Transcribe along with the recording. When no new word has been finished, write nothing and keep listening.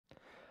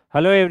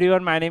Hello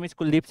everyone, my name is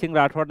Kuldeep Singh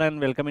Rathod and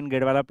welcome in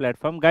Wallah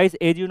platform. Guys,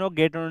 as you know,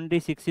 GATE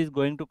 2026 is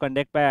going to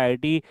conduct by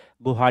IIT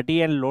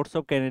Guwahati and lots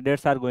of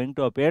candidates are going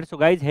to appear. So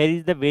guys, here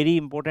is the very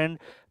important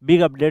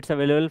big updates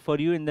available for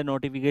you in the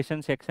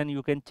notification section.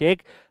 You can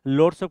check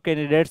lots of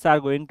candidates are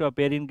going to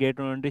appear in GATE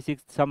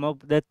 2026. Some of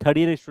the third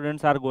year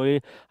students are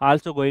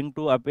also going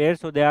to appear.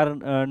 So they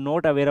are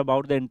not aware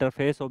about the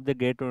interface of the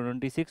GATE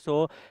 2026.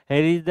 So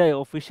here is the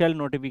official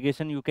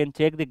notification. You can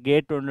check the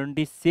GATE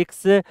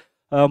 2026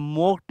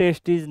 mock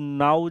test is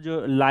now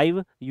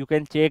live. You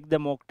can check the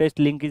mock test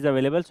link is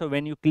available. So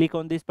when you click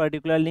on this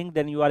particular link,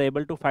 then you are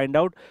able to find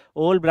out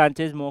all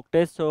branches mock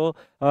test. So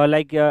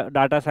like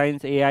data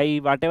science, AI,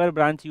 whatever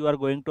branch you are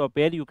going to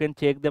appear, you can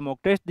check the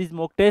mock test. These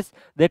mock tests,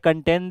 they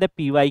contain the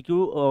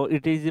PYQ.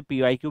 It is a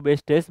PYQ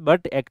based test,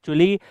 but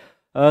actually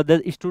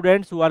the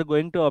students who are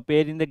going to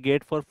appear in the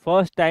GATE for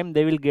first time,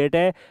 they will get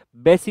a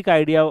basic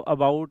idea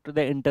about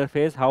the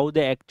interface, how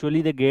the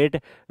actually the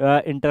GATE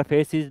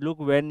interface is look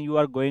when you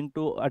are going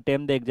to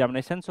attempt the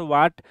examination. So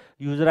what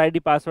user ID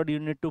password you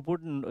need to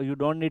put, you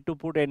don't need to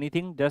put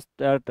anything, just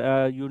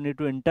you need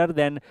to enter.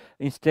 Then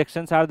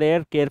instructions are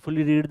there,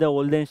 carefully read the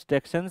all the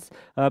instructions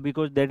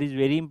because that is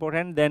very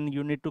important. Then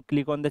you need to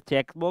click on the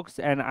checkbox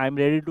and I'm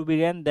ready to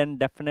begin. Then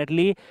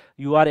definitely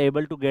you are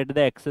able to get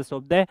the access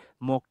of the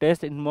mock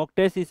test. In mock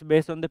test is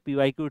based on the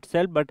PYQ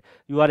itself, but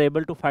you are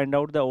able to find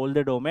out the all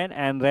the domain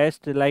and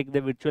rest like the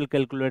virtual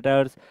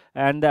calculators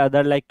and the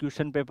other like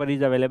question paper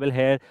is available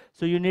here.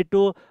 So you need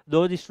to,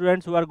 those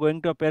students who are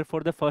going to appear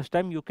for the first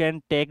time, you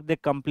can take the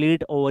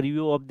complete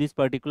overview of this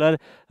particular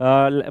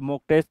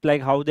mock test,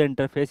 like how the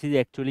interface is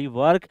actually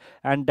work,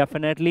 and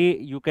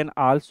definitely you can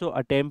also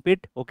attempt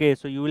it. Okay,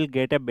 so you will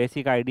get a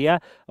basic idea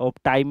of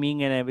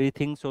timing and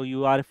everything, so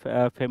you are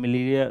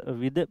familiar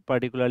with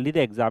particularly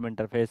the exam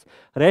interface.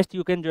 Rest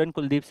you can join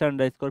Kuldeep_PW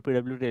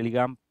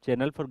Telegram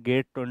channel for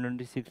GATE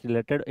 2026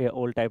 related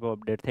all type of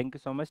update. Thank you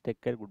so much.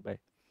 Take care. Goodbye.